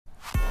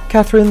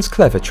Catherine's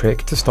clever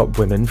trick to stop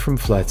women from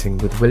flirting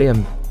with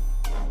William.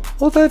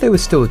 Although they were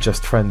still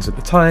just friends at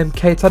the time,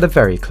 Kate had a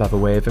very clever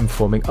way of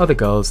informing other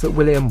girls that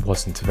William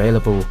wasn't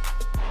available.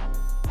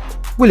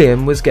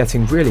 William was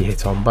getting really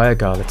hit on by a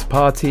girl at a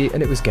party,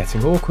 and it was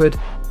getting awkward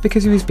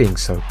because he was being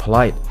so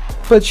polite,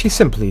 but she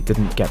simply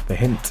didn't get the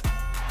hint.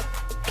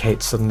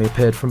 Kate suddenly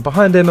appeared from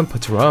behind him and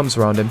put her arms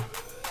around him.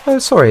 "Oh,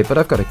 sorry, but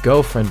I've got a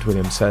girlfriend,"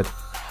 William said,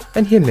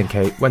 and he and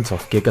Kate went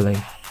off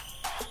giggling.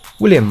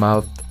 William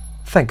mouthed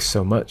 "thanks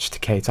so much" to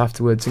Kate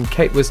afterwards, and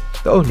Kate was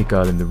the only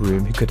girl in the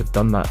room who could have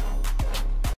done that.